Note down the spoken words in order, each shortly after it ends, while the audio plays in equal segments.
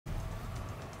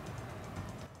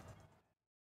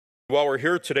While we're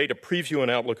here today to preview an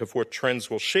outlook of what trends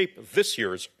will shape this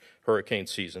year's hurricane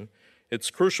season, it's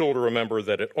crucial to remember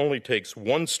that it only takes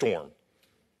one storm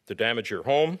to damage your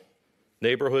home,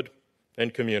 neighborhood,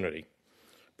 and community.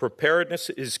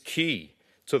 Preparedness is key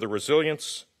to the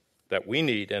resilience that we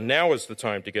need, and now is the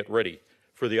time to get ready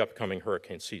for the upcoming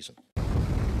hurricane season.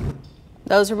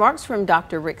 Those remarks from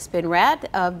Dr. Rick Spinrad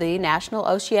of the National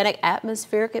Oceanic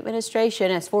Atmospheric Administration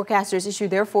as forecasters issue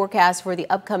their forecast for the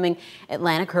upcoming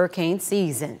Atlantic hurricane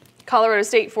season. Colorado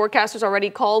State forecasters already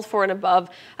called for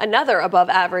another above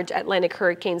average Atlantic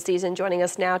hurricane season. Joining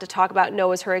us now to talk about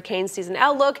NOAA's hurricane season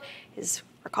outlook is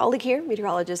our colleague here,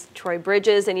 meteorologist Troy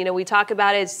Bridges. And, you know, we talk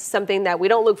about it. It's something that we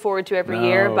don't look forward to every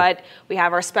year, but we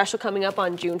have our special coming up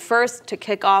on June 1st to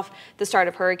kick off the start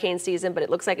of hurricane season. But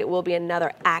it looks like it will be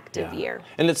another active year.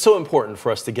 And it's so important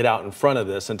for us to get out in front of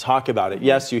this and talk about it.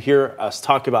 Yes, you hear us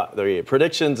talk about the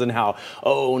predictions and how,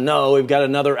 oh no, we've got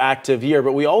another active year.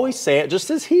 But we always say it, just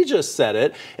as he just said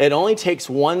it, it only takes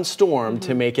one storm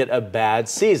to make it a bad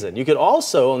season. You could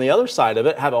also, on the other side of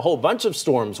it, have a whole bunch of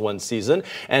storms one season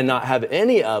and not have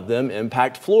any of them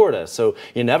impact Florida. So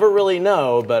you never really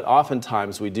know, but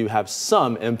oftentimes we do have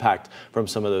some impact from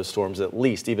some of those storms, at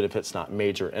least, even if it's not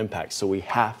major impact. So we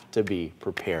have to be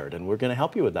prepared, and we're going to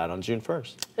help you with that on June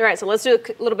 1st. All right, so let's do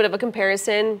a little bit of a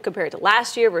comparison, compare it to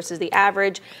last year versus the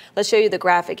average. Let's show you the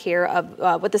graphic here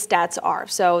of what the stats are.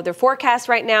 So their forecast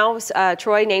right now,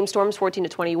 Troy, named storms 14 to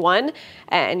 21,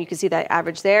 and you can see that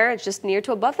average there. It's just near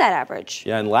to above that average.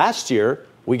 Yeah, and last year,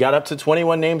 we got up to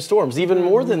 21 named storms, even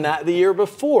more than that the year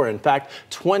before. In fact,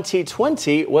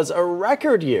 2020 was a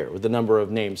record year with the number of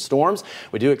named storms.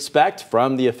 We do expect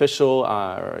from the official,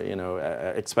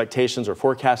 expectations or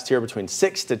forecast here between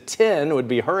 6 to 10 would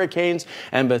be hurricanes,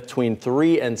 and between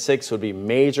 3 and 6 would be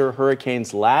major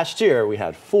hurricanes. Last year, we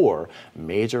had 4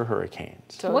 major hurricanes.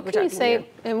 So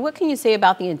what can you say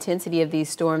about the intensity of these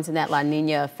storms and that La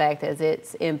Nina effect as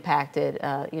it's impacted,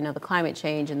 the climate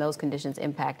change and those conditions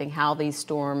impacting how these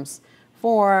storms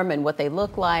form and what they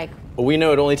look like? Well, we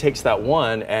know it only takes that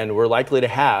one, and we're likely to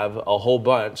have a whole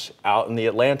bunch out in the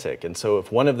Atlantic. And so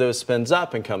if one of those spins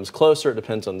up and comes closer, it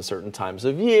depends on the certain times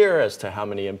of year as to how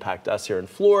many impact us here in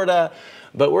Florida.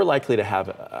 But we're likely to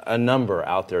have a number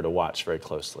out there to watch very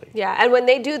closely. Yeah, and when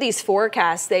they do these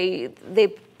forecasts, they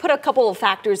put a couple of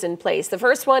factors in place. The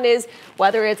first one is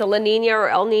whether it's a La Nina or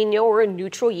El Nino or a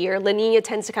neutral year. La Nina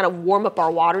tends to kind of warm up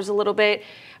our waters a little bit,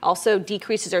 also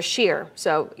decreases our shear.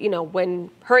 So,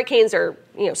 when hurricanes are,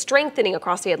 strengthening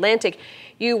across the Atlantic,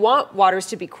 you want waters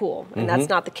to be cool, and that's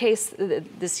not the case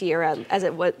this year as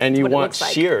it was. And you want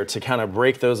shear to kind of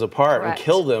break those apart and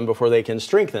kill them before they can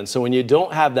strengthen. So when you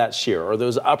don't have that shear or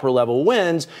those upper level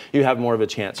winds, you have more of a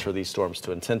chance for these storms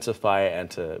to intensify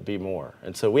and to be more.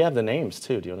 And so we have the names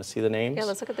too. Do you want to see the names? Yeah,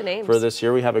 let's look at the names. For this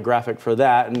year, we have a graphic for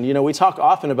that. And we talk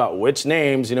often about which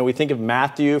names. We think of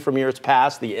Matthew from years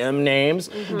past, the M names.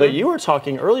 But you were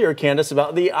talking earlier, Candace,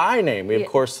 about the I name. We, of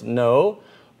course, know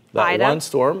that Ida. One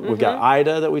storm. We've got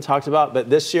Ida that we talked about. But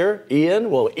this year,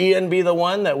 Ian, will Ian be the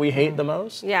one that we hate the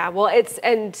most? Yeah, well,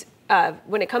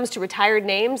 when it comes to retired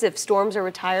names, if storms are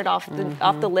retired off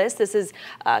the list, this is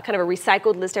kind of a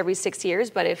recycled list every 6 years.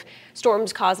 But if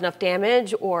storms cause enough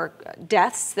damage or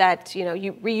deaths that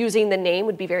reusing the name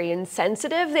would be very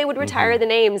insensitive, they would retire the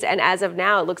names. And as of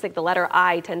now, it looks like the letter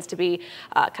I tends to be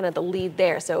kind of the lead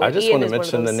there. So I just want to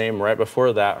mention the name right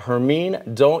before that. Hermine,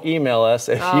 don't email us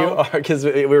if you are, because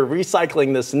we're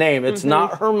recycling this name. It's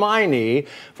not Hermione.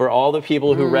 For all the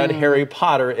people who read Harry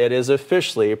Potter, it is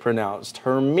officially pronounced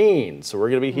Hermine. So we're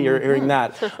going to be hearing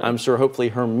that. I'm sure hopefully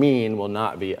Hermine will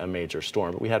not be a major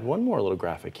storm. But we had one more little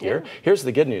graphic here. Here's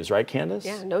the good news, right, Candace?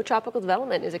 Yeah, no tropical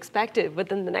development is expected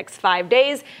within the next 5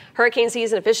 days. Hurricane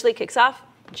season officially kicks off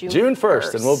June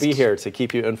 1st. And we'll be here to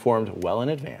keep you informed well in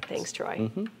advance. Thanks, Troy.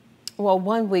 Well,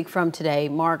 1 week from today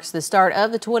marks the start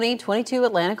of the 2022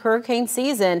 Atlantic hurricane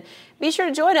season. Be sure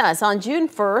to join us on June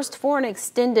 1st for an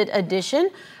extended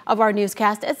edition of our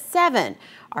newscast at 7.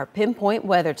 Our Pinpoint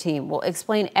Weather Team will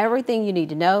explain everything you need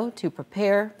to know to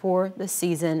prepare for the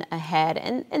season ahead.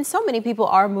 And so many people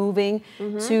are moving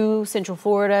to Central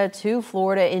Florida, to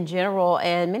Florida in general,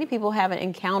 and many people haven't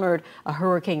encountered a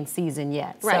hurricane season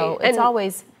yet. So it's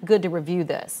always good to review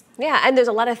this. Yeah, and there's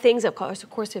a lot of things, of course,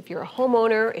 if you're a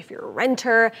homeowner, if you're a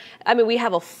renter. I mean, we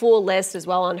have a full list as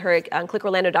well on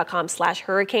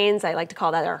clickorlando.com/hurricanes. I like to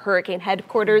call that our hurricane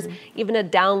headquarters, even a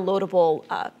downloadable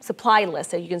supply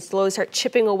list that you can slowly start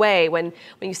chipping away when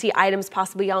you see items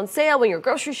possibly on sale, when you're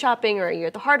grocery shopping or you're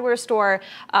at the hardware store.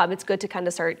 It's good to kind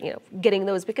of start, getting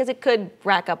those because it could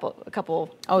rack up a couple,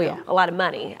 a lot of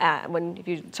money if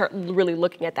you start really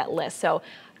looking at that list. So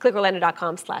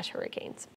clickorlando.com/hurricanes.